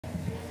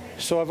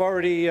So I've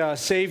already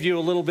saved you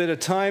a little bit of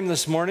time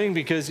this morning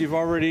because you've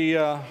already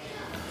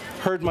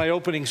heard my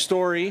opening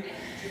story.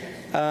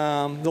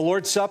 The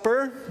Lord's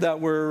Supper that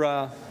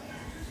we're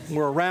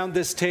around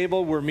this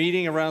table, we're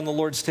meeting around the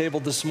Lord's table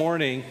this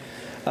morning,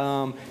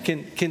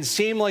 can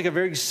seem like a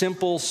very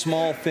simple,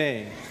 small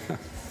thing.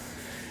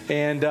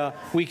 And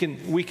we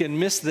can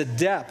miss the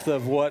depth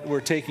of what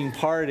we're taking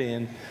part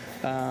in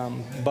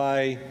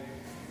by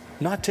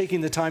not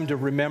taking the time to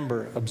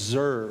remember,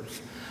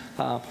 observe.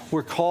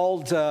 We're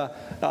called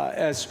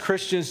as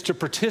Christians to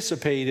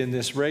participate in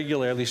this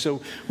regularly.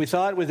 So we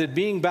thought with it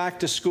being back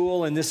to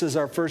school, and this is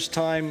our first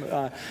time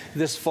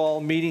this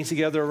fall meeting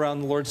together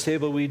around the Lord's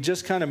table, we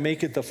just kind of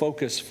make it the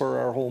focus for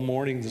our whole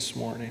morning this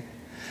morning.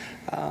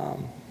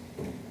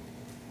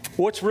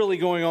 What's really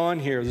going on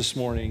here this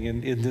morning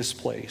in this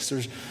place?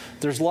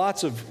 There's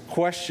lots of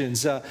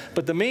questions,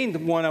 but the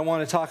main one I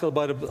want to talk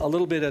about a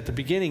little bit at the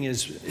beginning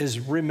is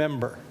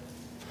remember.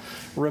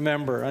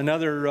 Remember.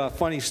 Another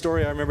funny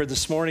story I remember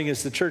this morning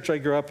is the church I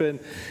grew up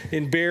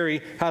in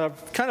Barrie had a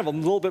kind of a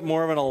little bit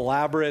more of an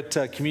elaborate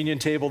communion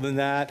table than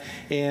that.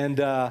 And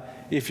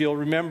if you'll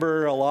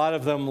remember, a lot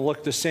of them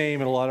looked the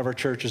same in a lot of our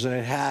churches, and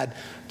it had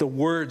the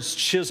words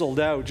chiseled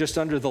out just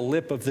under the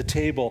lip of the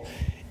table,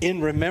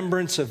 "In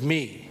remembrance of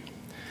me."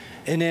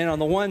 And then on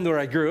the one where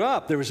I grew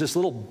up, there was this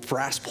little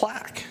brass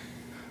plaque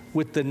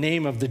with the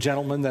name of the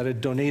gentleman that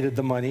had donated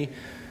the money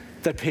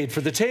that paid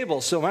for the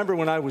table. So I remember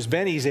when I was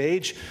Benny's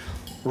age,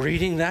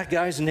 reading that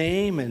guy's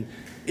name and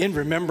 "in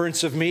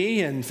remembrance of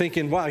me," and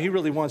thinking, wow, he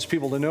really wants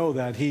people to know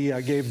that he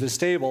gave this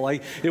table.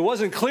 It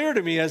wasn't clear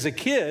to me as a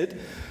kid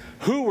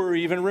who we're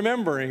even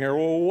remembering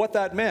or what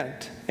that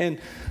meant. And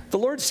the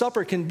Lord's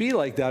Supper can be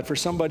like that for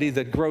somebody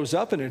that grows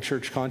up in a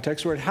church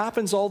context where it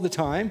happens all the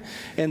time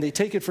and they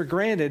take it for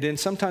granted. And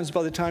sometimes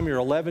by the time you're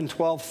 11,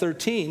 12,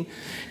 13,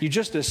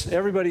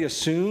 everybody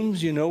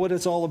assumes you know what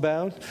it's all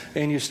about,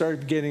 and you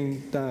start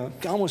getting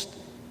almost,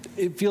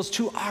 it feels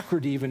too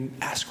awkward to even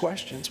ask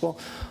questions. Well,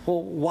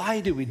 why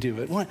do we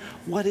do it?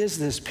 What is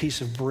this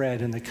piece of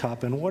bread in the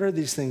cup, and what are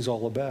these things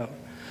all about?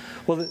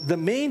 Well, the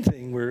main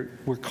thing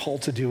we're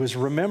called to do is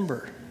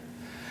remember.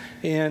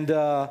 And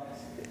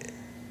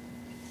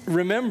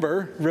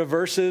remember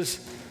reverses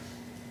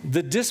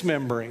the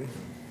dismembering.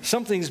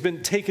 Something's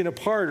been taken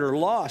apart or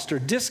lost or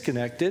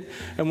disconnected,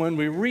 and when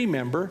we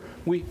remember,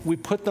 we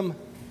put them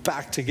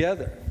back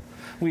together.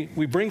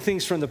 We bring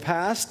things from the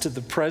past to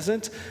the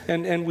present,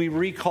 and we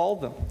recall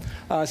them.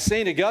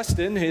 St.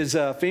 Augustine is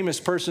a famous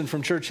person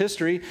from church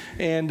history,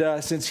 and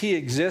since he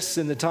exists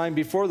in the time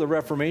before the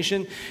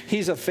Reformation,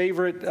 he's a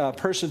favorite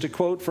person to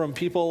quote from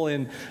people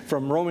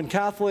from Roman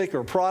Catholic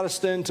or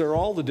Protestant or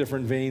all the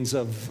different veins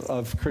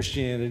of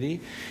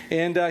Christianity.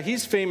 And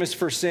he's famous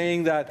for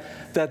saying that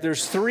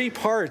there's three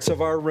parts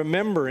of our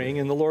remembering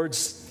in the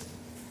Lord's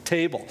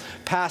table.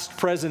 Past,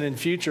 present, and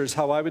future is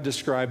how I would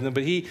describe them,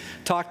 but he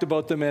talked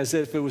about them as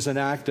if it was an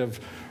act of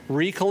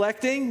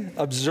recollecting,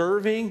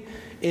 observing,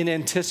 and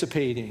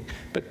anticipating.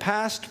 But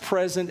past,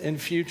 present,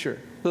 and future.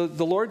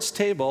 The Lord's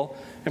table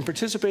and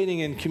participating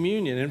in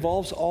communion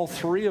involves all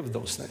three of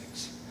those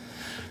things.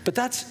 But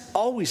that's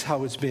always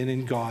how it's been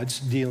in God's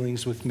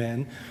dealings with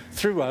men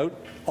throughout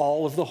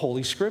all of the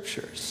Holy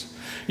Scriptures.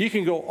 You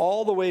can go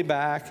all the way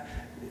back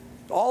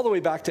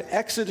to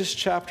Exodus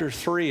chapter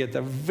 3 at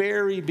the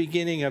very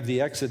beginning of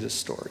the Exodus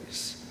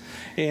stories.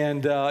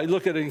 And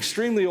look at an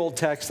extremely old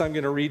text I'm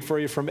going to read for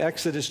you from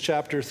Exodus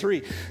chapter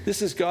 3.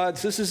 This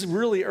is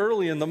really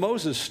early in the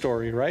Moses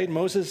story, right?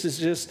 Moses is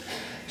just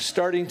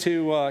starting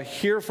to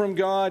hear from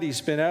God. He's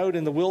been out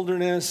in the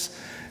wilderness,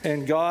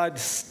 and God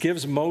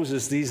gives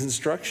Moses these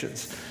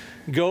instructions.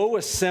 "Go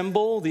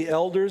assemble the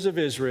elders of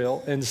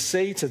Israel and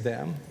say to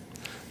them,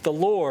 'The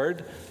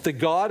Lord, the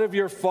God of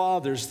your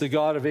fathers, the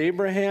God of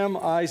Abraham,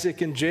 Isaac,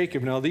 and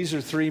Jacob.'" Now, these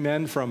are three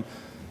men from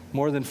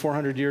more than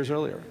 400 years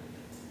earlier.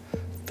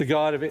 "The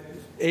God of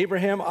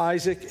Abraham,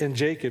 Isaac, and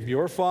Jacob,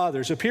 your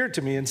fathers, appeared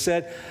to me and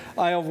said,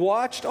 'I have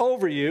watched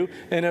over you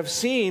and have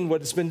seen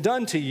what has been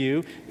done to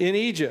you in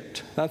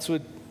Egypt.'" That's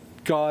what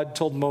God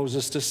told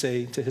Moses to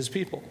say to his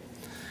people.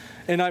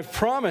 "And I've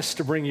promised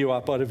to bring you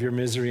up out of your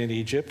misery in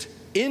Egypt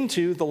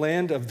into the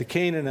land of the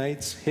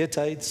Canaanites,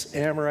 Hittites,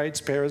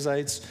 Amorites,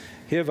 Perizzites,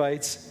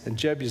 Hivites, and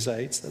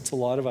Jebusites," that's a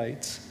lot of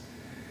ites,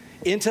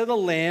 "into the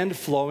land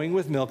flowing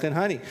with milk and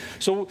honey."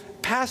 So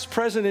past,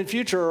 present, and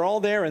future are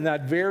all there in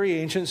that very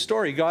ancient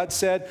story. God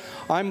said,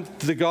 "I'm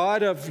the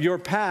God of your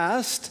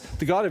past,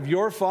 the God of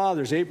your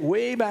fathers,"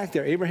 way back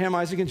there, Abraham,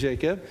 Isaac, and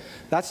Jacob.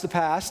 That's the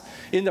past.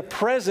 "In the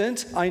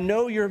present, I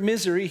know your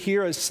misery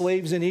here as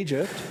slaves in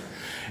Egypt.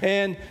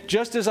 And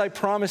just as I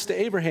promised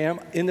to Abraham,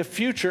 in the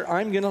future,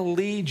 I'm going to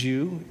lead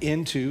you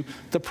into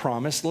the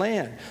promised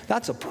land."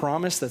 That's a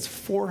promise that's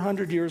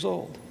 400 years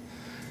old.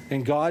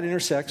 And God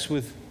intersects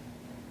with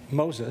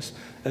Moses,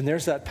 and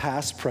there's that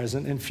past,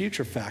 present, and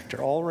future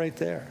factor all right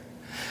there.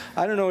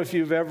 I don't know if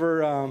you've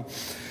ever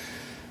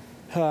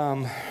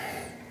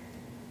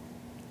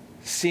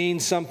seen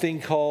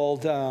something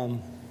called a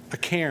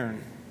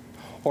cairn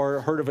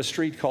or heard of a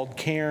street called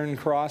Cairn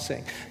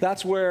Crossing.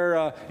 That's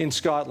where, in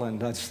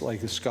Scotland, that's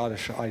like a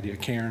Scottish idea,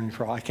 Cairn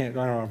Crossing.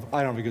 I don't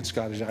have a good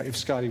Scottish idea. If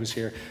Scotty was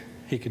here,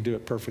 he could do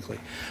it perfectly.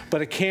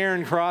 But a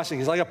Cairn Crossing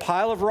is like a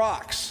pile of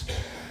rocks.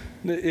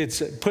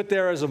 It's put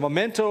there as a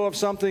memento of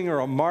something or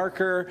a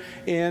marker.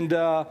 And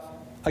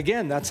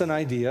again, that's an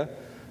idea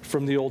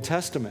from the Old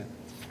Testament.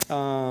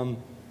 When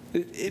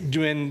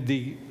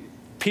the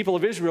people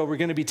of Israel were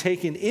going to be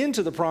taken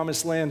into the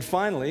promised land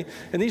finally,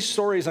 and these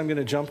stories I'm going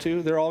to jump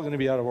to, they're all going to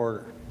be out of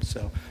order.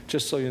 So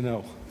just so you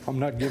know, I'm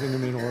not giving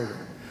them in order.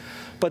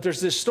 But there's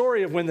this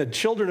story of when the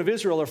children of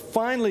Israel are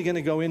finally going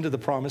to go into the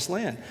promised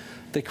land.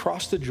 They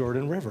crossed the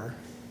Jordan River,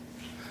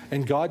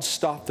 and God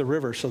stopped the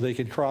river so they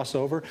could cross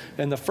over.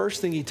 And the first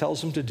thing he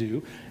tells them to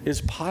do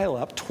is pile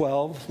up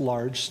 12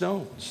 large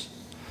stones.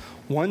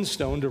 One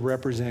stone to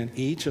represent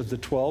each of the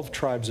 12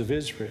 tribes of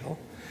Israel.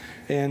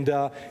 And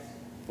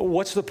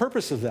what's the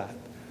purpose of that?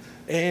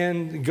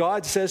 And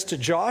God says to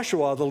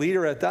Joshua, the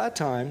leader at that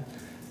time,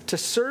 to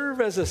serve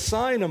as a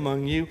sign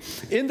among you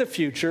in the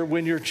future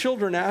when your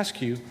children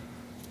ask you,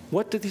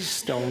 what do these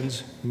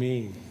stones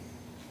mean?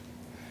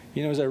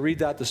 You know, as I read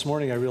that this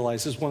morning, I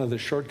realize this is one of the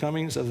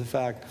shortcomings of the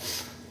fact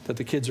that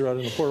the kids are out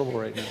in the portable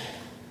right now.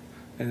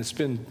 And it's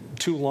been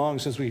too long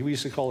since we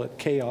used to call it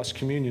chaos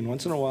communion.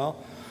 Once in a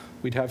while,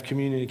 we'd have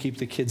communion to keep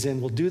the kids in.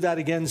 We'll do that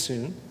again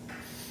soon.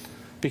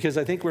 Because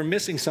I think we're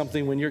missing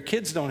something when your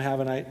kids don't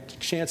have a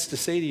chance to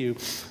say to you,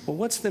 well,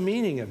 what's the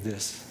meaning of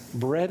this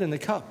bread in the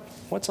cup?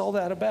 What's all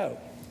that about?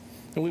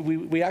 And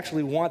we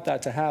actually want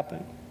that to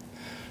happen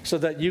so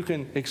that you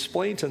can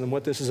explain to them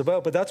what this is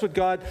about. But that's what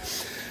God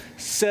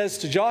says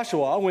to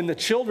Joshua when the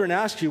children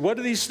ask you, what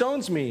do these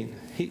stones mean?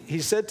 He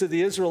said to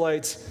the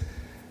Israelites,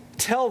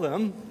 tell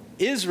them,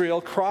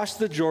 Israel crossed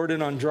the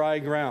Jordan on dry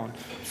ground.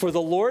 For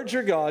the Lord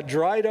your God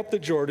dried up the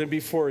Jordan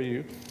before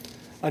you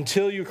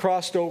until you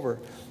crossed over.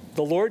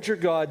 The Lord your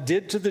God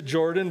did to the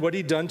Jordan what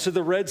he'd done to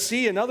the Red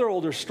Sea, another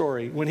older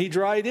story, when he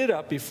dried it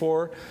up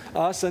before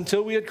us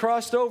until we had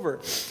crossed over.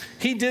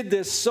 He did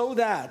this so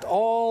that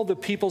all the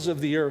peoples of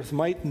the earth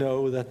might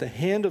know that the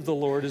hand of the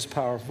Lord is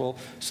powerful,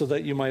 so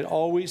that you might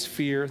always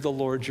fear the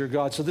Lord your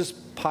God. So this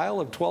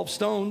pile of 12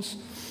 stones,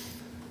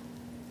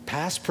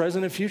 past,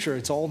 present, and future,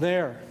 it's all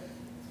there.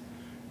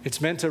 It's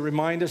meant to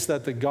remind us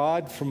that the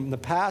God from the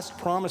past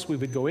promised we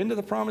would go into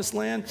the promised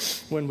land.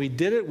 When we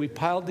did it, we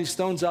piled these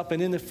stones up.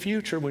 And in the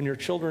future, when your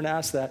children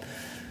ask that,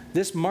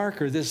 this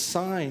marker, this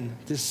sign,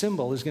 this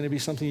symbol is going to be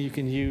something you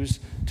can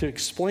use to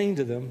explain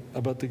to them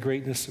about the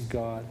greatness of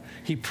God.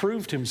 He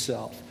proved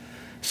himself,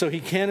 so he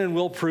can and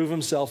will prove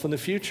himself in the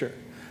future.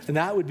 And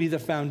that would be the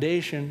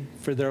foundation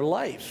for their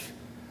life,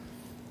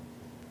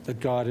 that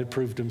God had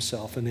proved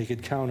himself and they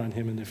could count on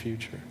him in the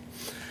future.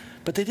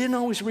 But they didn't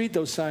always read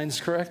those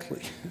signs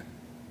correctly.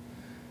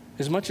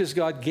 As much as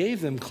God gave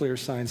them clear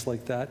signs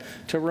like that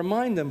to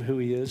remind them who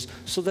he is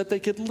so that they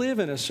could live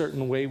in a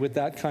certain way with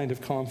that kind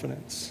of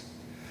confidence.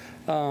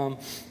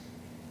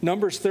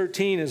 Numbers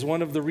 13 is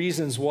one of the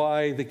reasons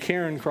why the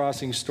Cairn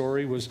Crossing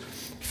story was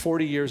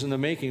 40 years in the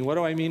making. What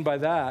do I mean by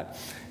that?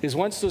 Is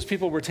once those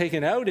people were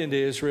taken out into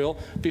Israel,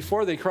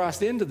 before they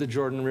crossed into the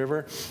Jordan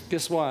River,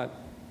 guess what?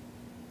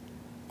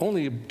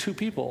 Only 2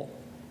 people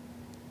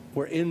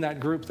were in that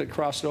group that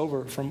crossed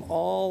over from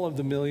all of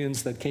the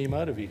millions that came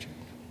out of Egypt.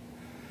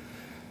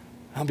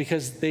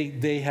 Because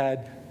they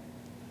had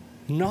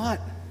not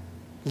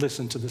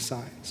listened to the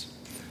signs.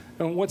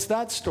 And what's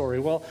that story?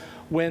 Well,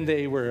 when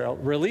they were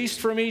released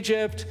from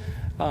Egypt,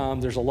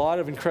 there's a lot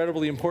of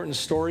incredibly important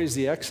stories.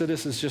 The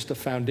Exodus is just a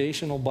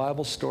foundational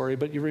Bible story.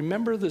 But you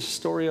remember the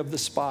story of the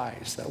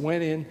spies that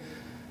went in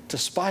to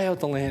spy out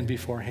the land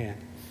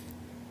beforehand.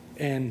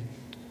 And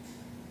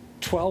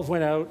 12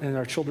 went out, and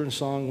our children's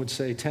song would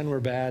say 10 were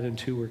bad and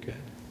 2 were good.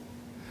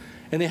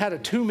 And they had a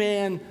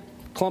 2-man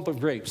clump of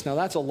grapes. Now,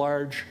 that's a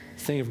large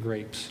thing of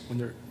grapes. When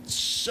they're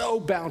so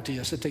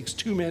bounteous, it takes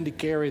 2 men to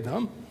carry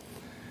them.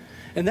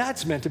 And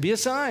that's meant to be a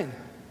sign.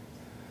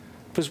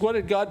 Because what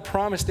did God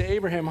promise to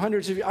Abraham?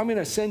 Hundreds of years, I'm going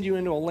to send you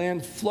into a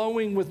land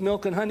flowing with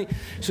milk and honey.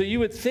 So you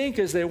would think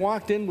as they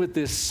walked in with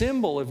this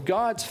symbol of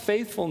God's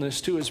faithfulness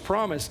to his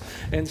promise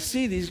and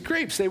see these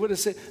grapes, they would have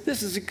said,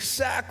 this is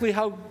exactly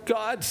how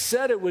God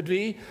said it would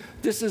be.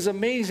 This is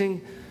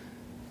amazing.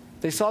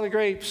 They saw the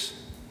grapes,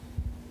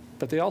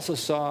 but they also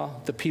saw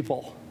the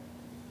people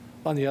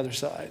on the other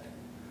side.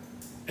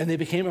 And they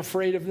became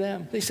afraid of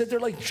them. They said, they're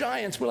like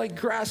giants. We're like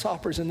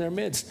grasshoppers in their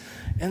midst.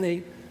 And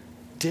they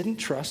didn't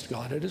trust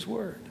God at his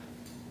word.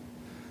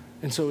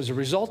 And so as a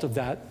result of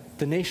that,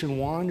 the nation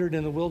wandered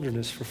in the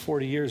wilderness for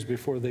 40 years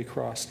before they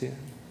crossed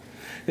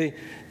in.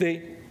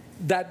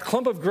 That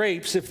clump of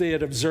grapes, if they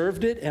had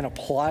observed it and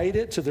applied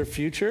it to their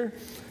future,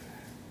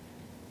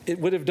 it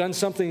would have done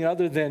something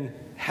other than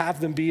have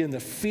them be in the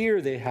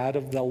fear they had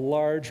of the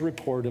large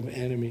report of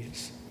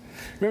enemies.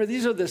 Remember,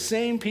 these are the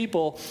same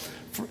people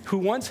who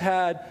once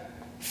had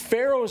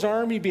Pharaoh's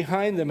army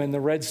behind them and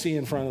the Red Sea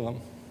in front of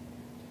them.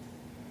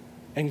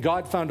 And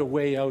God found a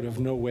way out of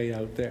no way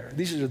out there.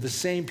 These are the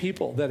same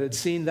people that had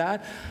seen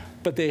that.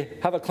 but they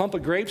have a clump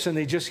of grapes and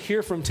they just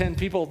hear from 10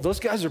 people, those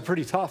guys are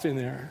pretty tough in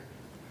there.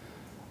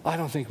 I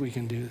don't think we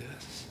can do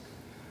this.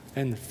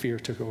 And the fear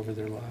took over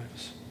their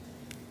lives.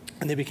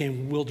 And they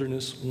became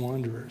wilderness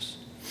wanderers.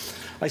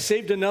 I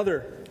saved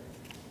another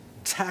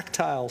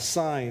tactile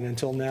sign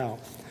until now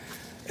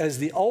as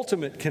the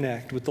ultimate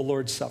connect with the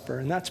Lord's Supper,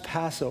 and that's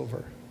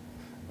Passover.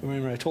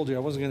 Remember, I told you I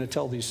wasn't going to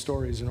tell these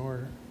stories in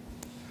order.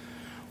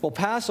 Well,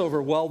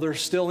 Passover, while they're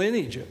still in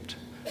Egypt,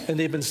 and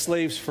they've been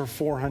slaves for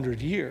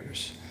 400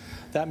 years,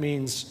 that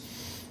means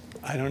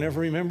I don't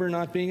ever remember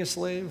not being a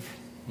slave.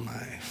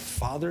 My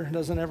father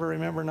doesn't ever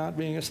remember not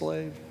being a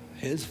slave.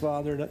 His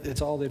father,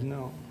 it's all they've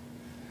known.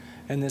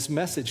 And this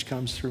message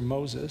comes through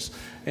Moses,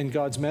 and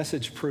God's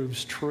message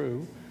proves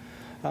true.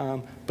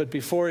 But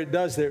before it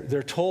does,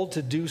 they're told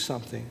to do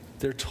something.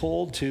 They're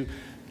told to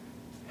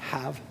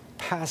have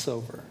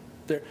Passover.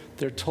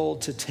 They're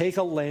told to take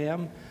a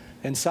lamb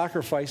and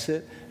sacrifice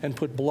it and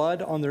put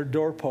blood on their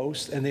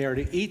doorpost, and they are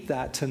to eat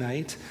that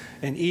tonight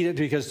and eat it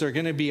because they're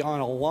going to be on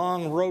a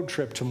long road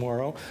trip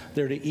tomorrow.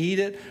 They're to eat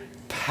it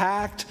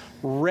packed,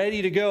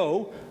 ready to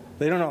go.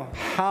 They don't know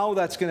how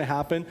that's going to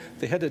happen.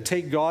 They had to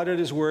take God at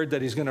his word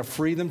that he's going to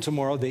free them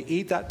tomorrow. They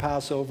eat that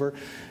Passover,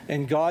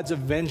 and God's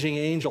avenging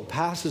angel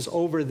passes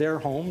over their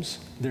homes.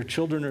 Their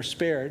children are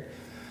spared,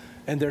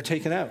 and they're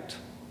taken out.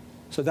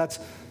 So that's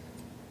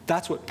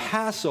what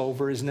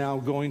Passover is now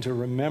going to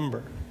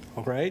remember.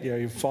 All right? Are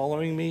you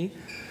following me?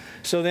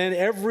 So then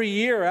every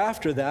year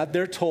after that,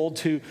 they're told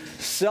to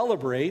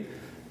celebrate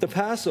the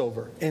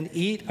Passover and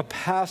eat a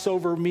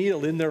Passover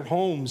meal in their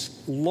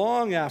homes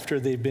long after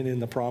they've been in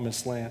the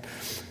Promised Land.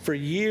 For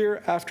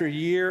year after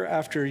year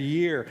after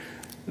year,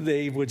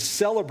 they would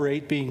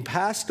celebrate being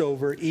passed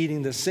over,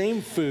 eating the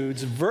same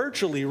foods,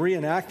 virtually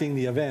reenacting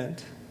the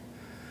event,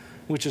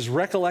 which is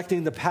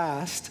recollecting the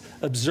past,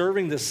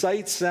 observing the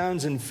sights,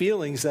 sounds, and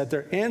feelings that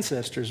their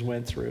ancestors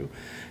went through,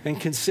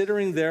 and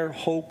considering their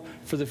hope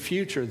for the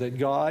future, that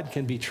God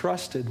can be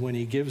trusted when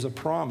he gives a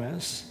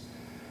promise.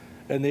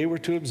 And they were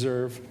to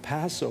observe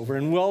Passover.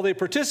 And while they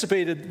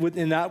participated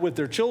in that with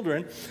their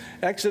children,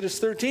 Exodus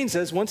 13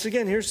 says, once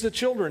again, here's the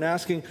children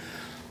asking,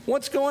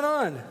 what's going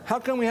on? How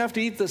come we have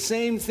to eat the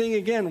same thing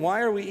again?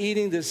 Why are we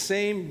eating this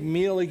same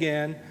meal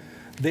again?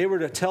 They were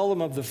to tell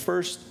them of the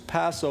first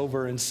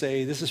Passover and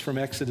say, this is from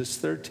Exodus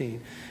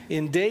 13,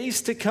 in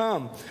days to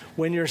come,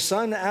 when your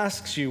son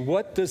asks you,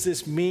 what does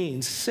this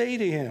mean? Say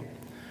to him,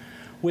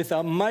 with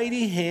a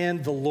mighty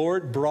hand the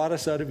Lord brought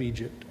us out of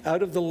Egypt,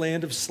 out of the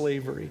land of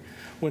slavery.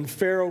 When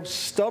Pharaoh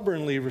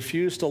stubbornly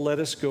refused to let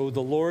us go,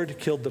 the Lord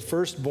killed the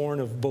firstborn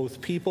of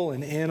both people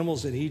and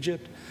animals in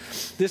Egypt.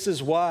 This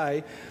is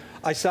why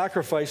I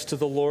sacrifice to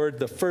the Lord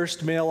the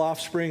first male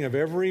offspring of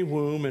every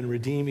womb and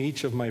redeem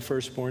each of my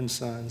firstborn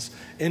sons.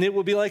 And it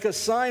will be like a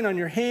sign on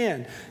your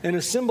hand and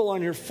a symbol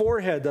on your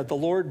forehead that the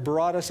Lord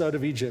brought us out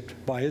of Egypt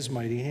by his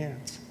mighty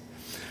hands.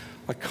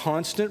 A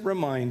constant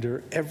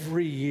reminder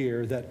every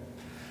year that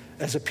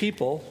as a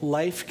people,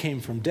 life came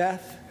from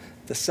death.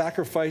 The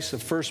sacrifice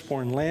of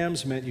firstborn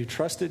lambs meant you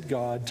trusted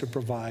God to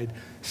provide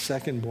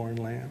secondborn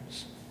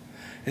lambs.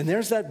 And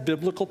there's that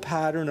biblical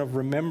pattern of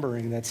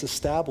remembering that's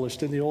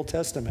established in the Old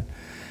Testament.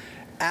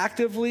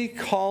 Actively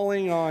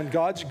calling on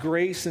God's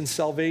grace and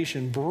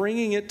salvation,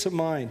 bringing it to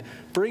mind,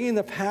 bringing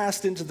the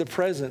past into the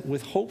present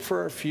with hope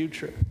for our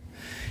future.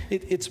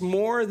 It's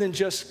more than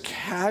just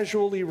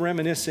casually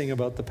reminiscing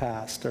about the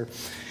past or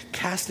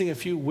casting a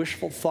few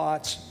wishful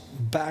thoughts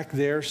back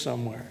there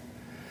somewhere.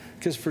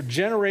 Because for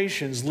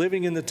generations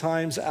living in the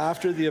times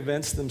after the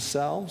events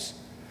themselves,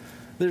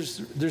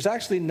 there's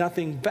actually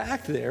nothing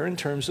back there in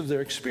terms of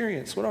their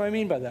experience. What do I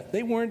mean by that?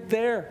 They weren't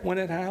there when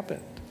it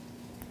happened.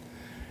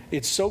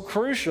 It's so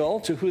crucial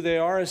to who they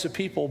are as a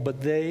people,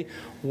 but they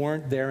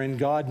weren't there, and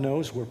God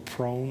knows we're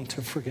prone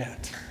to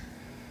forget.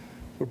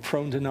 We're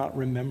prone to not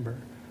remember.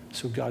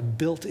 So God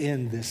built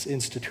in this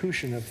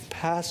institution of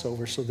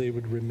Passover so they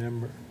would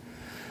remember.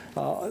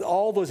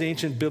 All those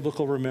ancient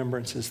biblical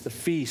remembrances, the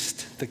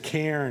feast, the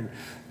cairn,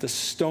 the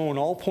stone,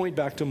 all point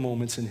back to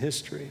moments in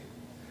history.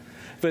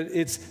 But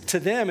to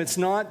them, it's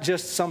not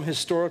just some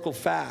historical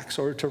facts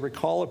or to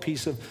recall a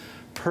piece of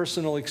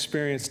personal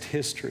experienced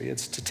history.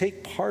 It's to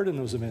take part in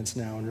those events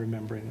now and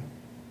remembering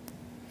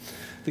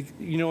them.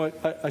 You know,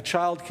 a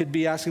child could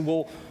be asking,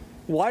 well,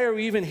 why are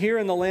we even here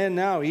in the land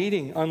now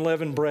eating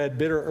unleavened bread,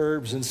 bitter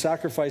herbs, and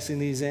sacrificing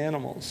these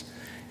animals?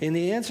 And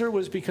the answer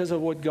was because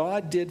of what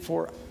God did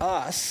for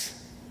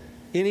us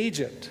in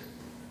Egypt.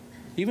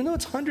 Even though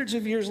it's hundreds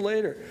of years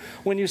later.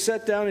 When you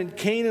sat down in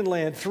Canaan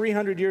land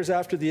 300 years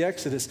after the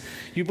Exodus,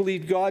 you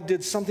believed God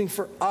did something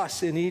for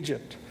us in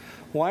Egypt.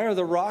 Why are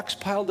the rocks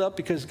piled up?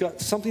 Because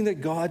something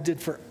that God did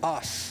for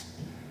us.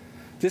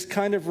 This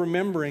kind of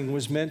remembering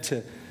was meant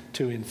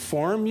to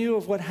inform you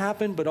of what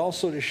happened, but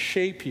also to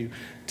shape you,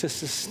 to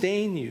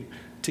sustain you,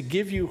 to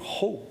give you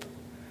hope.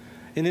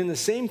 And in the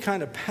same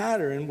kind of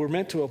pattern, we're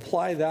meant to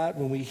apply that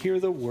when we hear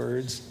the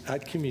words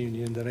at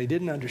communion that I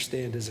didn't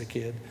understand as a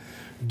kid.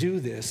 Do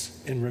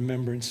this in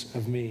remembrance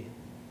of me.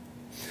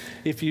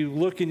 If you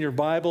look in your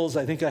Bibles,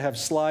 I think I have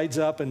slides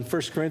up in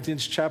 1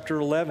 Corinthians chapter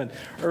 11.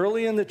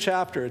 Early in the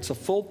chapter, it's a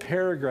full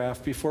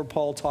paragraph before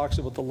Paul talks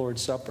about the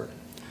Lord's Supper.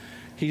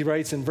 He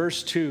writes in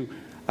verse 2,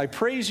 I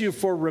praise you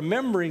for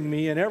remembering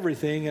me in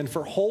everything and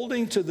for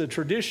holding to the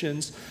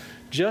traditions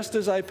just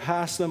as I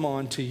pass them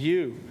on to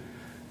you.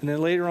 And then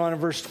later on in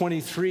verse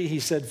 23, he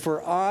said,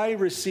 for I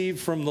received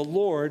from the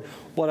Lord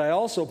what I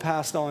also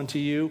passed on to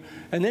you.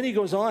 And then he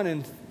goes on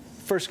in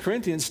 1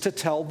 Corinthians to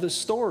tell the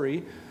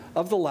story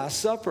of the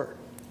Last Supper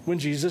when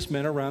Jesus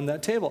met around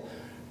that table.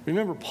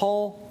 Remember,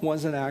 Paul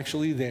wasn't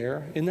actually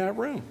there in that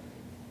room.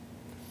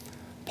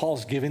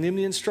 Paul's giving them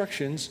the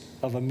instructions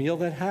of a meal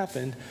that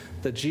happened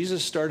that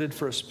Jesus started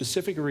for a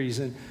specific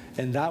reason,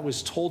 and that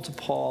was told to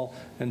Paul,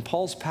 and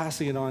Paul's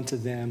passing it on to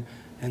them,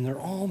 and they're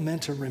all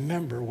meant to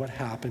remember what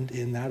happened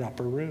in that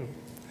upper room.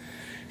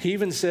 He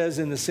even says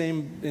in the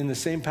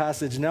same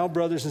passage, now,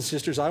 brothers and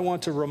sisters, I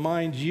want to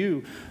remind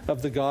you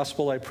of the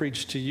gospel I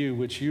preached to you,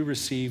 which you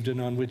received and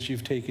on which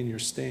you've taken your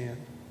stand.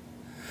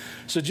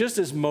 So just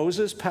as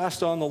Moses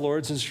passed on the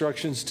Lord's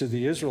instructions to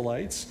the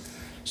Israelites,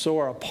 so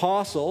our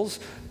apostles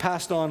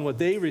passed on what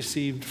they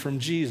received from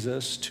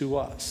Jesus to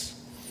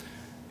us.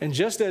 And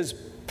just as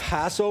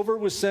Passover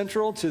was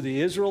central to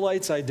the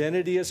Israelites'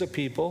 identity as a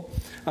people,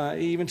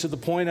 even to the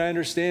point I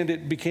understand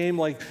it became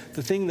like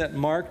the thing that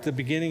marked the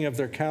beginning of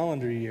their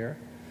calendar year,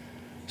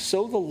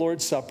 so the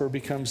Lord's Supper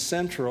becomes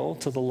central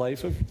to the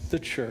life of the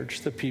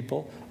church, the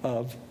people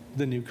of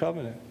the new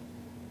covenant.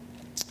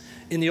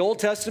 In the Old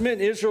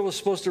Testament, Israel was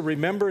supposed to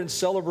remember and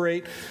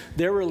celebrate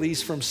their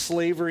release from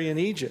slavery in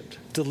Egypt,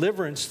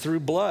 deliverance through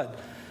blood.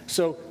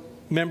 So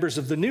members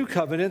of the new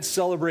covenant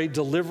celebrate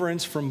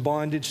deliverance from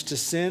bondage to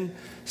sin,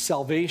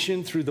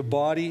 salvation through the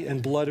body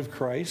and blood of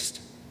Christ.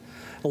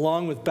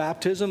 Along with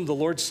baptism, the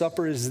Lord's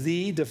Supper is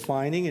the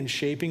defining and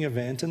shaping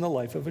event in the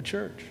life of a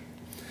church.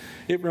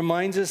 It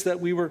reminds us that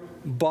we were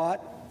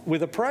bought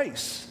with a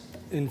price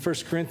in 1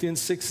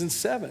 Corinthians 6 and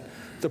 7,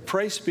 the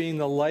price being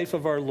the life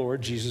of our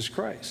Lord Jesus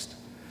Christ,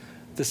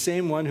 the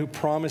same one who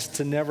promised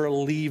to never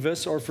leave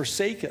us or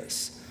forsake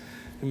us.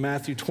 In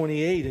Matthew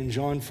 28 and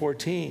John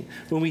 14.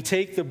 When we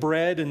take the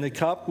bread and the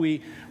cup,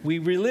 we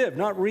relive,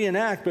 not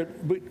reenact, but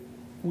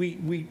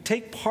we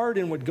take part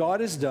in what God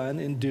has done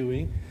and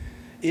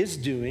is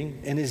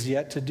doing, and is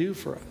yet to do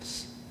for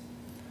us.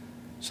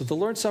 So the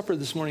Lord's Supper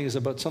this morning is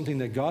about something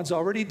that God's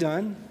already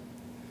done,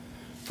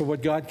 for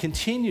what God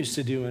continues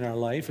to do in our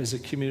life as a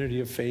community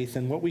of faith,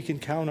 and what we can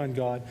count on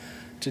God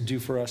to do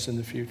for us in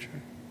the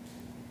future.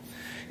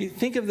 You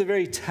think of the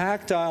very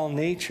tactile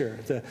nature,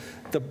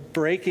 the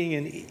breaking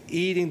and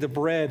eating the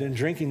bread and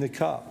drinking the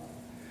cup.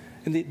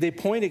 And they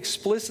point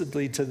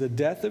explicitly to the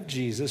death of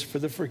Jesus for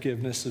the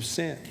forgiveness of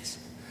sins.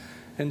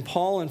 And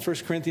Paul in 1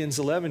 Corinthians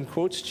 11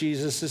 quotes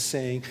Jesus as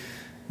saying,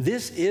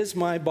 this is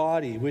my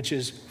body, which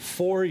is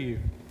for you.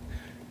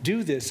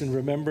 Do this in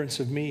remembrance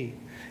of me.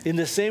 In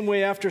the same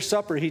way, after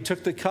supper, he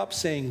took the cup,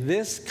 saying,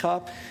 this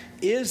cup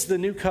is the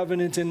new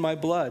covenant in my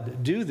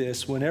blood. Do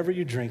this whenever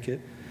you drink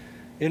it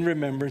in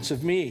remembrance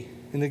of me.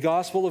 In the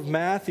Gospel of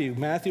Matthew,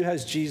 Matthew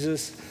has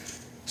Jesus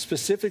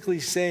specifically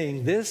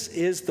saying, this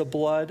is the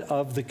blood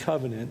of the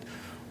covenant,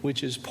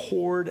 which is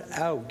poured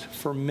out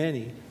for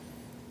many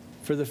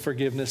for the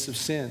forgiveness of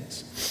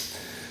sins.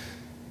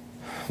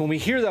 When we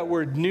hear that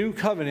word new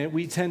covenant,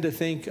 we tend to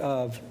think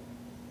of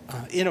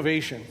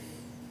innovation.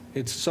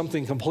 It's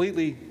something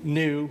completely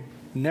new,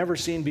 never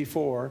seen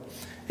before.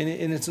 And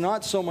it's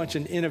not so much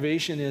an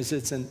innovation as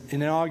it's an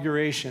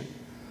inauguration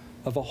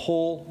of a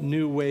whole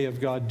new way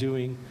of God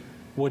doing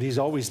what he's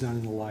always done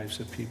in the lives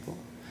of people.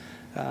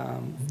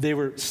 They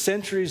were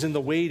centuries in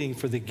the waiting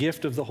for the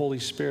gift of the Holy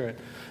Spirit,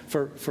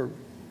 for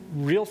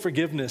real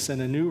forgiveness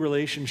and a new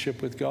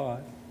relationship with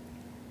God.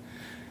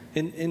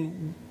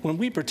 And when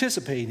we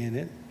participate in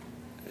it,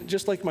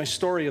 just like my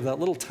story of that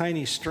little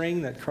tiny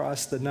string that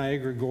crossed the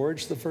Niagara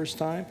Gorge the first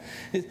time,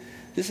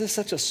 this is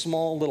such a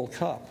small little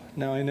cup.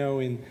 Now I know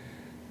in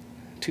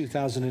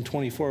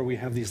 2024 we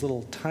have these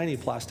little tiny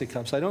plastic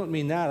cups. I don't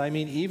mean that. I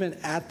mean even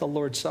at the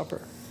Lord's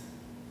Supper,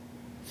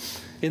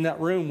 in that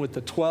room with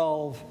the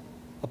 12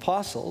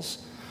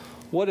 apostles,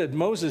 what had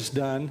Moses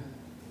done?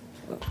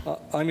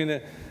 I'm going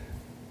to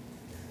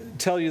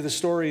tell you the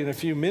story in a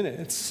few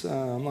minutes.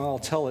 I'll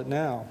tell it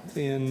now.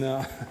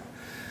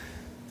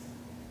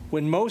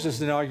 When Moses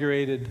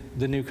inaugurated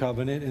the new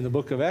covenant in the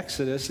book of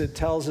Exodus, it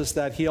tells us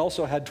that he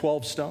also had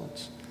 12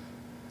 stones,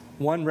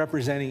 one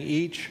representing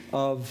each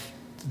of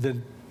the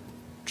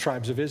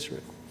tribes of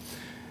Israel.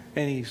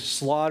 And he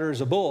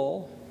slaughters a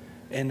bull,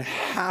 and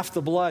half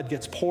the blood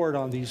gets poured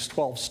on these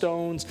 12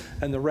 stones,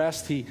 and the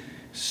rest he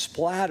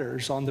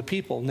splatters on the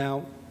people.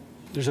 Now,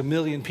 there's 1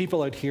 million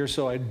people out here,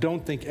 so I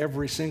don't think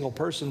every single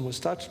person was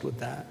touched with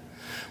that.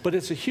 But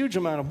it's a huge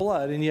amount of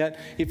blood, and yet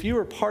if you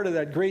were part of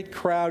that great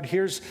crowd,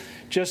 here's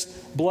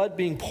just blood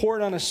being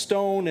poured on a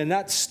stone, and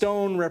that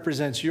stone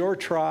represents your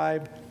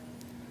tribe.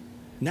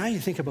 Now you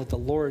think about the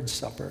Lord's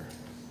Supper,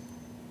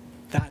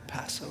 that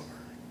Passover.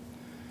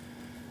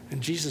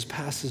 And Jesus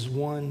passes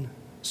one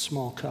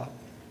small cup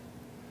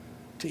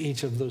to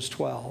each of those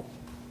 12.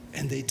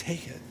 and they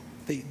take it.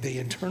 They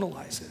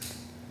internalize it.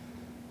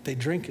 They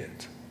drink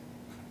it.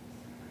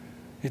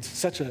 It's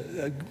such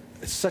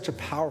a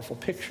powerful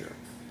picture.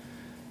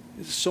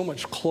 It's so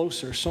much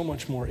closer, so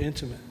much more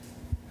intimate.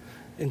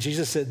 And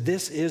Jesus said,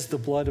 this is the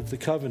blood of the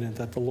covenant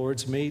that the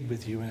Lord's made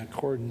with you in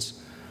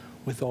accordance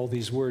with all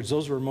these words.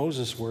 Those were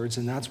Moses' words,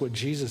 and that's what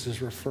Jesus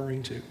is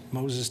referring to.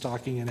 Moses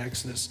talking in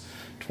Exodus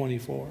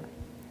 24.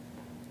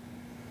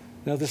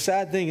 Now, the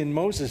sad thing in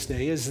Moses'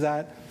 day is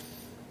that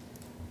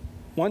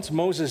once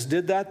Moses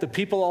did that, the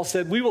people all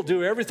said, we will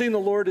do everything the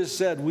Lord has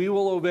said. We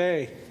will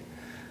obey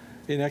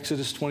in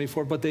Exodus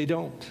 24, but they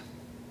don't.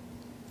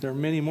 There are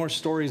many more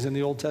stories in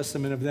the Old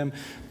Testament of them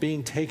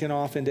being taken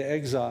off into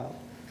exile.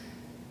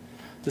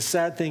 The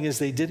sad thing is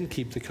they didn't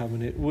keep the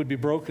covenant. It would be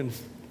broken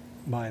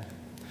by it.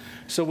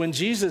 So when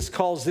Jesus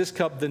calls this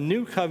cup the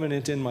new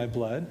covenant in my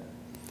blood,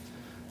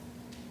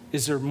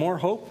 is there more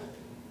hope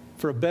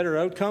for a better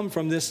outcome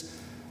from this?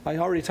 I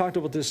already talked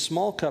about this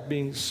small cup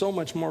being so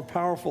much more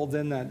powerful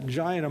than that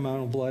giant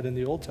amount of blood in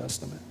the Old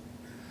Testament.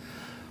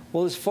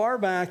 Well, as far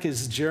back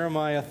as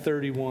Jeremiah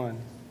 31,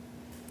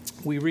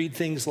 we read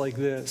things like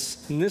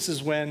this. And this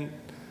is when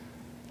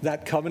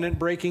that covenant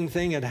breaking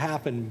thing had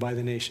happened by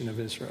the nation of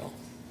Israel.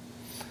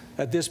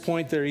 At this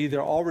point, they're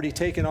either already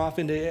taken off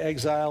into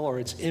exile or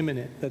it's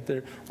imminent that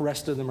the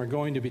rest of them are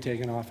going to be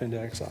taken off into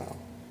exile.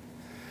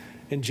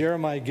 And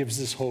Jeremiah gives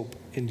this hope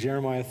in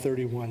Jeremiah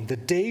 31. The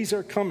days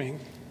are coming,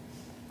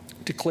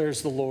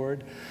 declares the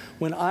Lord,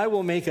 when I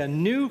will make a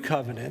new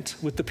covenant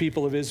with the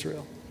people of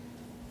Israel.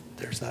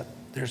 There's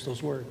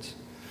those words.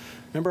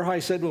 Remember how I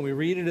said when we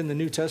read it in the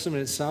New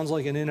Testament, it sounds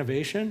like an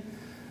innovation?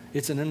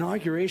 It's an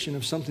inauguration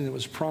of something that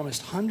was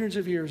promised hundreds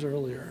of years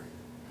earlier.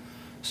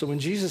 So when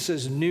Jesus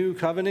says new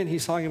covenant,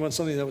 he's talking about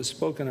something that was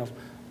spoken of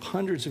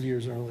hundreds of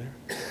years earlier.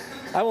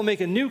 I will make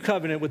a new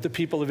covenant with the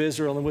people of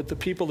Israel and with the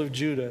people of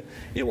Judah.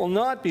 It will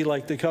not be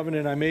like the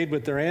covenant I made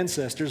with their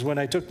ancestors when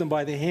I took them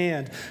by the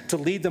hand to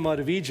lead them out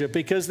of Egypt,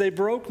 because they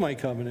broke my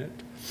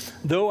covenant.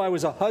 Though I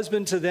was a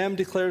husband to them,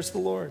 declares the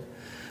Lord.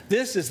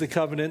 This is the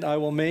covenant I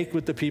will make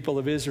with the people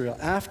of Israel.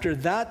 After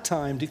that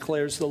time,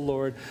 declares the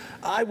Lord,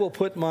 I will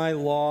put my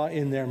law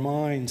in their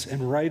minds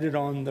and write it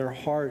on their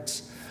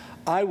hearts.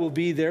 I will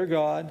be their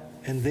God,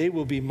 and they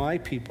will be my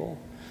people.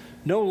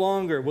 No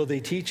longer will they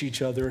teach each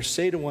other or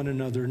say to one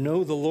another,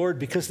 know the Lord,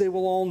 because they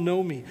will all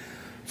know me,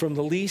 from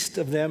the least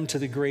of them to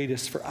the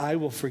greatest, for I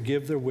will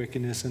forgive their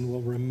wickedness and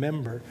will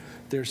remember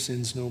their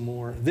sins no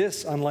more.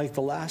 This, unlike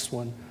the last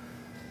one,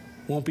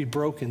 won't be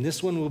broken.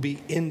 This one will be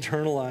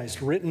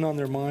internalized, written on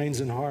their minds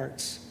and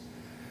hearts.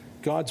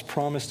 God's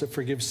promise to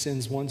forgive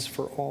sins once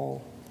for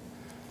all.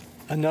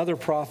 Another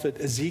prophet,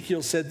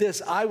 Ezekiel, said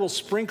this, I will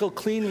sprinkle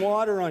clean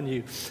water on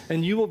you,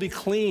 and you will be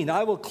clean.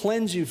 I will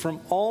cleanse you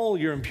from all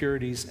your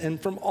impurities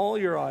and from all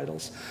your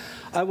idols.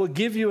 I will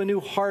give you a new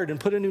heart and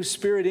put a new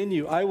spirit in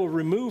you. I will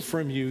remove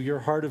from you your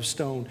heart of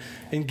stone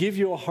and give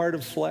you a heart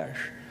of flesh.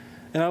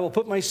 And I will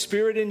put my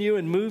spirit in you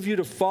and move you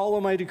to follow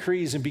my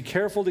decrees and be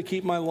careful to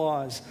keep my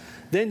laws.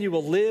 Then you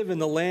will live in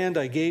the land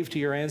I gave to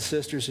your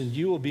ancestors, and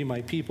you will be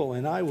my people,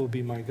 and I will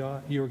be my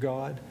God, your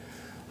God.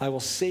 I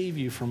will save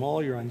you from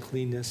all your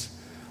uncleanness.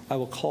 I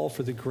will call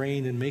for the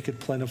grain and make it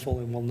plentiful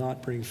and will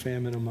not bring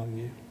famine among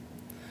you.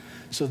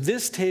 So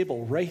this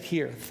table right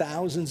here,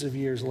 thousands of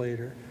years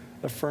later,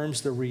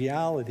 affirms the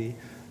reality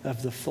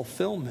of the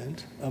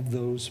fulfillment of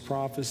those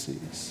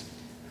prophecies.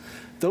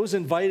 Those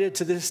invited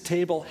to this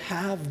table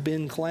have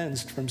been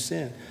cleansed from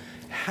sin,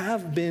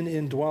 have been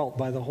indwelt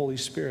by the Holy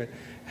Spirit,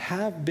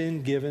 have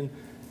been given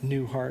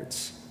new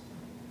hearts.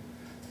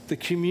 The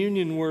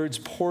communion words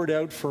poured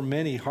out for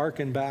many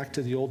hearken back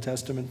to the Old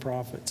Testament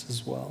prophets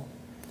as well.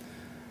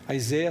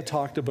 Isaiah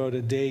talked about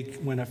a day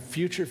when a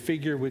future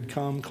figure would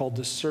come called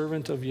the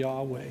servant of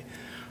Yahweh,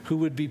 who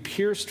would be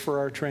pierced for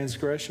our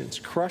transgressions,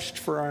 crushed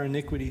for our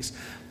iniquities,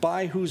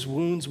 by whose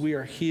wounds we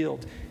are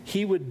healed.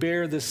 He would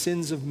bear the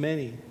sins of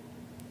many.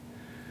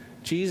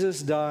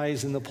 Jesus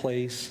dies in the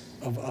place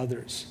of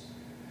others.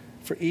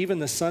 For even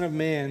the Son of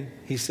Man,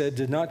 he said,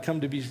 did not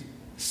come to be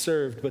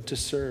served, but to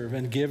serve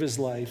and give his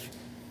life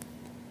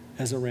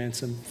as a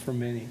ransom for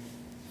many.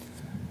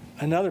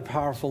 Another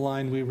powerful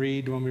line we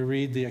read when we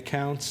read the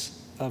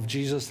accounts of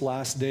Jesus'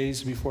 last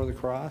days before the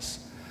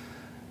cross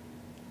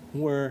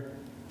were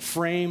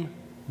frame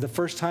the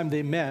first time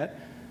they met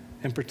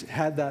and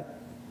had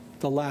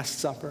the Last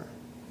Supper.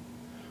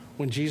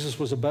 When Jesus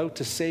was about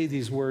to say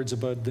these words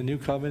about the new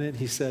covenant,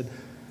 he said,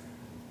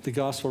 the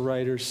gospel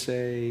writers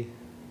say,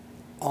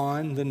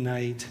 on the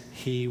night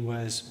he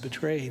was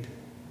betrayed.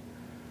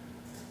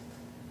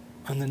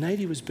 On the night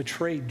he was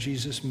betrayed,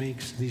 Jesus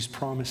makes these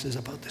promises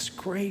about this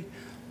great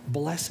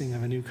blessing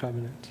of a new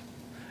covenant.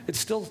 It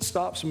still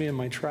stops me in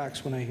my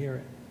tracks when I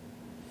hear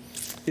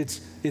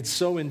it. It's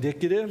so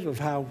indicative of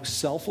how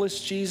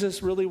selfless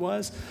Jesus really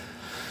was.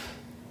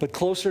 But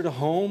closer to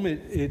home,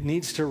 it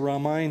needs to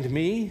remind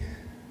me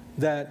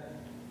that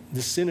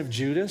the sin of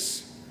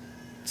Judas,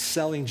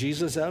 selling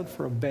Jesus out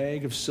for a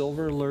bag of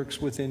silver,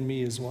 lurks within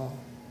me as well.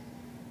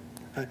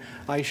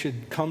 I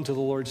should come to the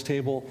Lord's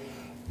table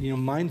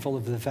mindful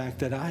of the fact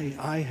that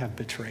I have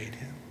betrayed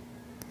him.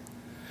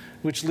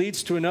 Which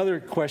leads to another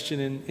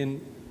question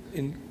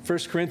in 1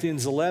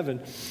 Corinthians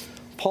 11.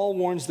 Paul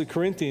warns the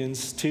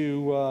Corinthians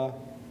to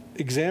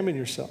examine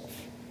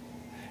yourself.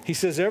 He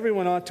says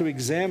everyone ought to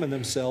examine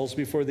themselves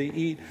before they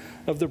eat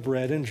of the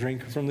bread and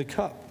drink from the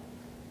cup.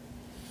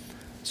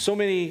 So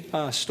many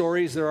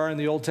stories there are in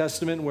the Old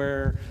Testament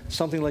where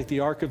something like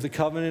the Ark of the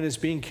Covenant is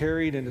being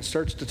carried and it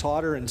starts to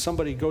totter and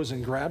somebody goes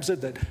and grabs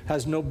it that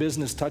has no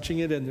business touching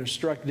it and they're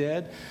struck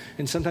dead.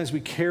 And sometimes we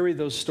carry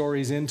those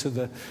stories into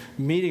the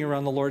meeting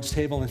around the Lord's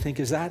table and think,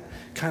 is that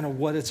kind of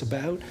what it's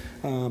about?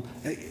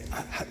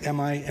 Am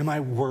I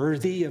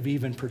worthy of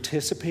even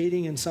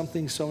participating in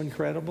something so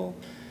incredible?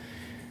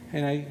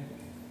 And I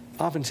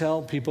often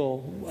tell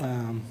people,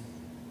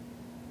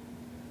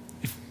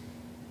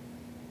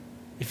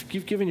 if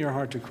you've given your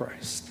heart to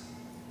Christ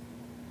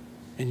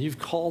and you've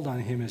called on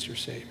him as your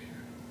Savior,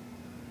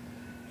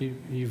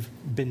 you've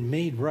been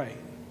made right.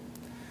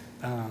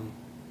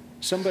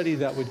 Somebody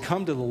that would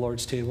come to the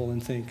Lord's table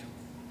and think,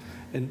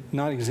 and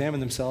not examine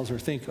themselves or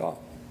think, oh,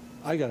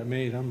 I got it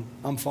made,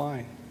 I'm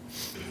fine.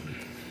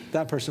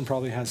 That person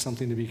probably has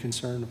something to be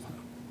concerned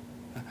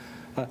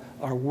about.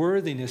 Our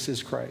worthiness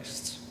is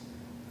Christ's.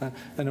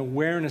 An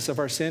awareness of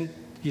our sin.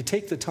 You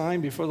take the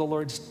time before the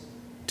Lord's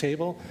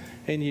table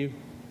and you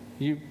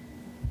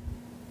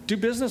do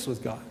business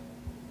with God.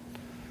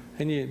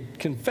 And you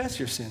confess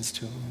your sins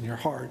to him in your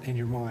heart and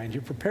your mind.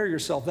 You prepare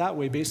yourself that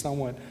way based on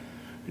what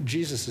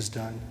Jesus has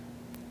done,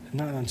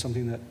 not on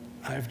something that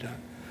I've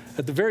done.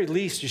 At the very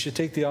least, you should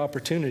take the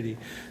opportunity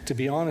to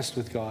be honest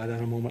with God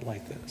at a moment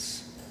like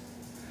this.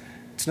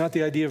 It's not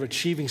the idea of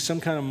achieving some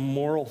kind of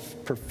moral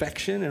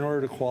perfection in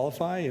order to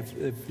qualify. If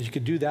you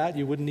could do that,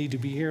 you wouldn't need to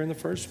be here in the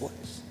first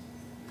place.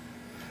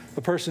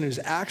 The person who's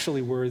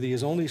actually worthy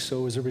is only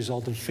so as a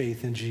result of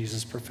faith in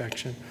Jesus'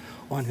 perfection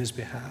on his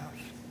behalf.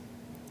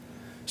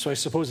 So I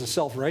suppose a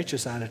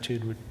self-righteous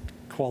attitude would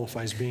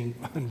qualify as being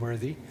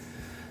unworthy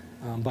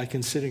by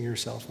considering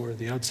yourself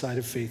worthy outside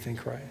of faith in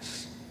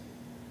Christ.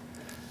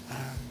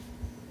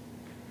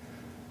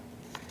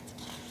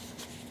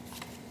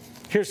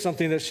 Here's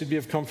something that should be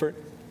of comfort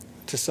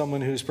to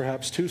someone who's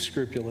perhaps too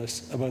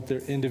scrupulous about their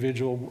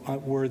individual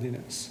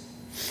worthiness.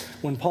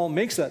 When Paul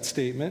makes that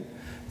statement,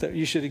 that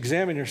you should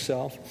examine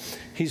yourself,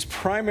 he's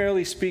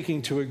primarily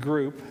speaking to a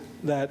group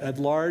that at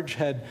large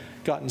had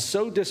gotten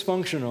so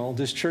dysfunctional,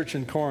 this church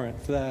in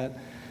Corinth, that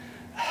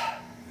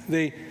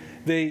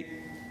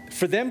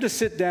for them to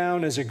sit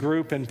down as a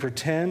group and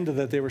pretend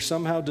that they were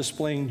somehow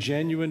displaying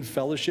genuine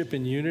fellowship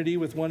and unity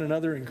with one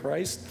another in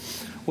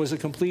Christ was a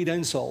complete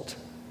insult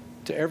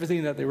to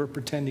everything that they were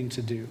pretending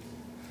to do.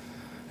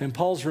 And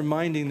Paul's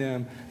reminding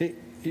them,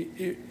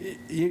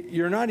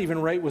 you're not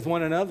even right with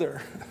one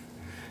another.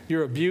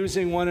 You're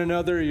abusing one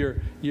another.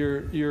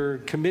 You're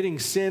committing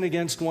sin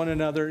against one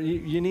another.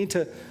 You need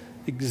to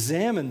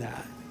examine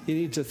that. You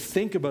need to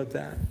think about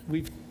that.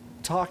 We've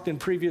talked in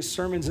previous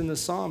sermons in the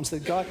Psalms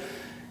that God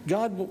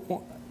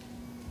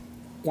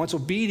wants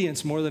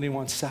obedience more than he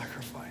wants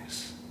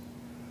sacrifice.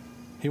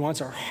 He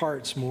wants our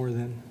hearts more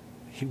than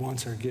he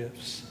wants our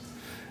gifts.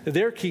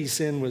 Their key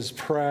sin was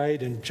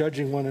pride and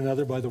judging one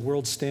another by the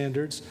world's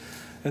standards.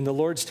 And the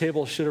Lord's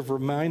table should have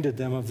reminded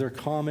them of their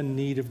common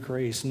need of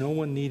grace, no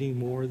one needing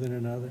more than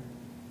another.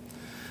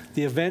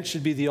 The event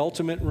should be the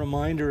ultimate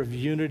reminder of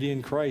unity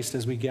in Christ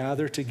as we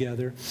gather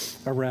together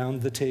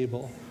around the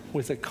table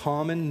with a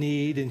common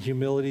need and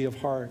humility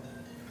of heart.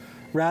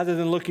 Rather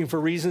than looking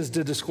for reasons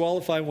to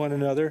disqualify one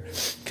another,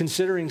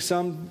 considering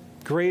some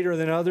greater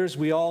than others,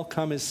 we all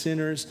come as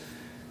sinners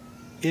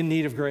in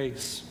need of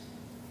grace.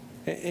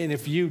 And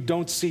if you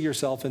don't see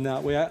yourself in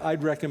that way,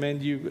 I'd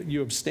recommend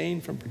you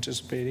abstain from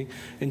participating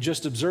and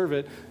just observe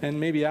it. And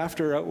maybe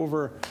after,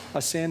 over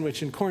a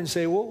sandwich and corn,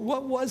 say, well,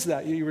 what was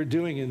that you were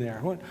doing in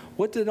there?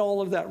 What did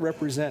all of that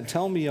represent?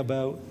 Tell me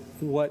about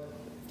what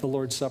the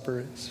Lord's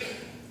Supper is.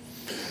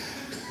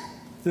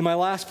 Then my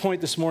last point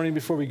this morning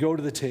before we go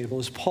to the table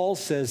is Paul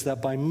says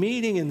that by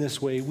meeting in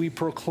this way, we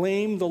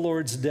proclaim the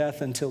Lord's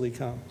death until he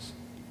comes.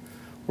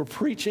 We're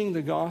preaching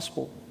the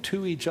gospel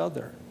to each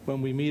other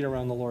when we meet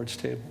around the Lord's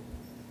table.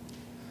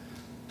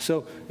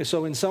 So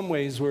in some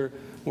ways, we're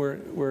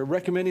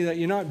recommending that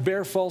you not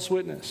bear false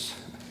witness,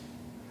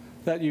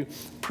 that you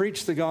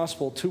preach the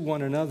gospel to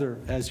one another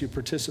as you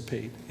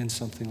participate in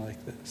something like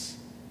this.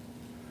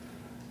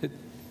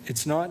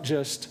 It's not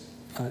just,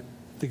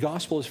 the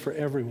gospel is for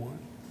everyone.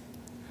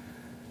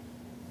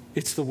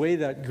 It's the way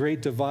that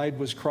great divide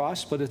was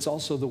crossed, but it's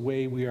also the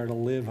way we are to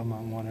live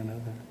among one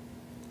another.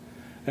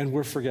 And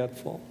we're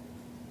forgetful.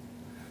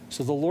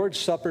 So the Lord's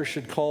Supper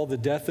should call the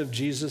death of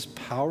Jesus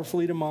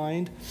powerfully to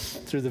mind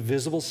through the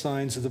visible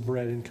signs of the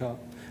bread and cup.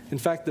 In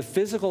fact, the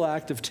physical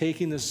act of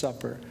taking the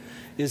supper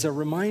is a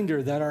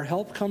reminder that our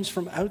help comes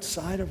from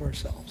outside of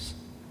ourselves.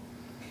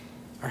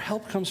 Our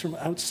help comes from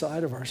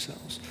outside of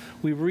ourselves.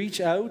 We reach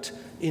out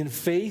in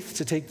faith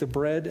to take the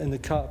bread and the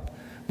cup.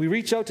 We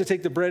reach out to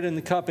take the bread and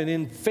the cup, and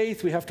in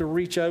faith we have to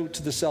reach out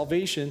to the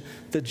salvation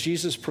that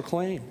Jesus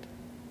proclaimed,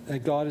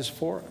 that God is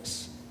for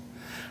us.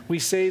 We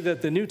say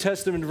that the New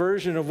Testament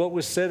version of what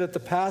was said at the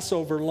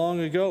Passover long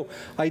ago,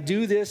 I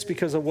do this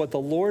because of what the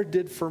Lord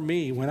did for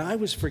me when I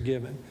was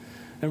forgiven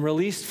and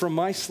released from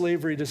my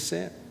slavery to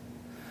sin.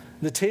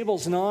 The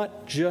table's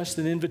not just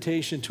an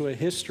invitation to a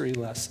history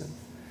lesson.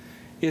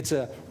 It's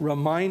a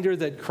reminder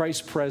that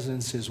Christ's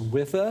presence is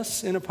with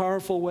us in a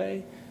powerful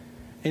way,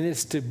 and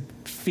it's to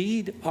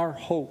feed our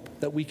hope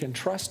that we can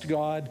trust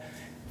God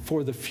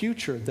for the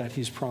future that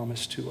he's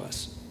promised to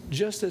us,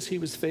 just as he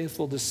was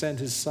faithful to send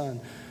his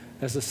Son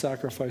as a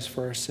sacrifice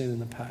for our sin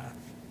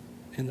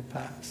in the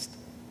past.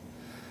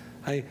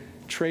 I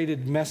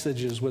traded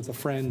messages with a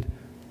friend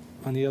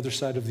on the other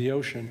side of the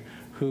ocean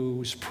who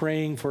was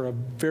praying for a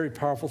very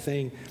powerful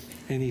thing,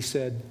 and he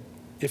said,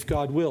 if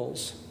God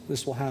wills,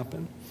 this will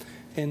happen.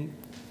 And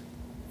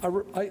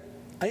I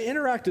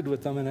interacted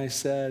with them, and I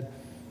said,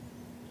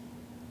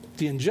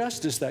 the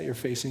injustice that you're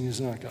facing is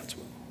not God's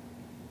will.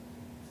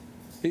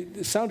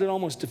 It sounded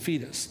almost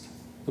defeatist,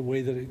 the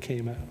way that it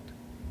came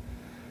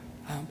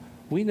out.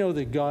 We know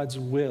that God's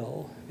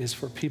will is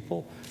for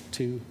people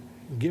to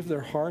give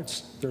their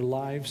hearts, their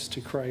lives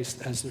to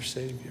Christ as their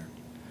Savior.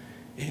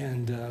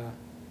 And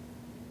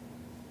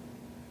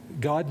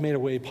God made a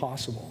way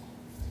possible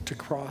to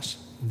cross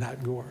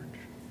that gorge.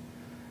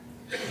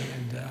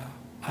 And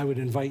I would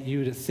invite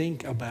you to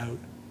think about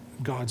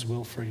God's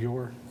will for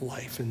your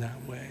life in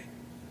that way.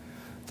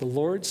 The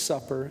Lord's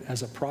Supper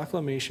as a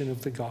proclamation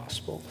of the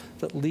gospel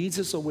that leads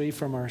us away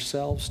from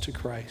ourselves to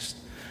Christ,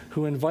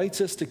 who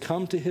invites us to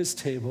come to his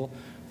table,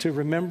 to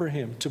remember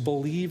him, to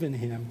believe in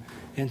him,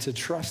 and to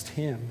trust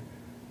him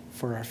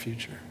for our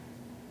future.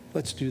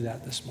 Let's do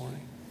that this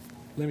morning.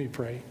 Let me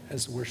pray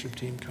as the worship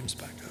team comes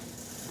back up.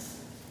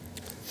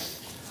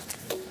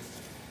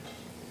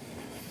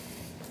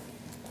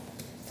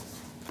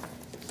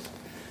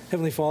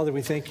 Heavenly Father,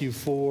 we thank you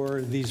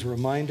for these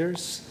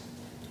reminders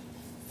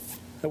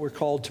that we're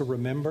called to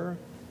remember.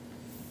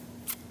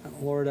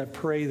 Lord, I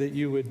pray that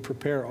you would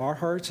prepare our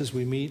hearts as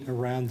we meet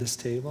around this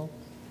table.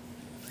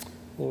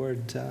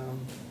 Lord,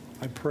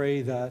 I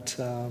pray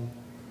that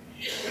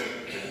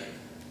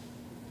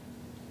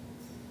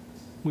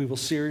we will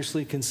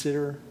seriously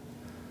consider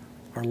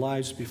our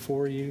lives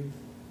before you,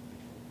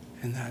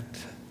 and that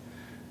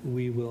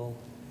we will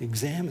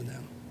examine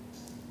them.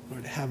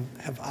 Lord,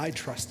 have I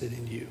trusted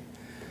in you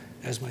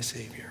as my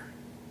Savior?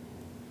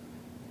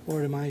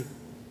 Lord, am I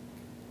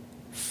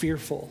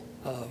fearful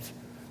of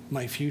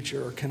my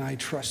future, or can I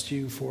trust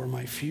you for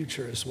my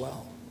future as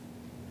well?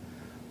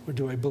 Or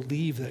do I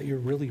believe that you're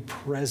really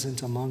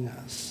present among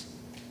us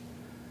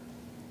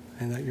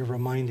and that you're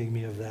reminding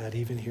me of that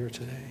even here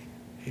today?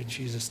 In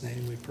Jesus'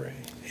 name we pray.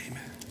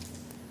 Amen.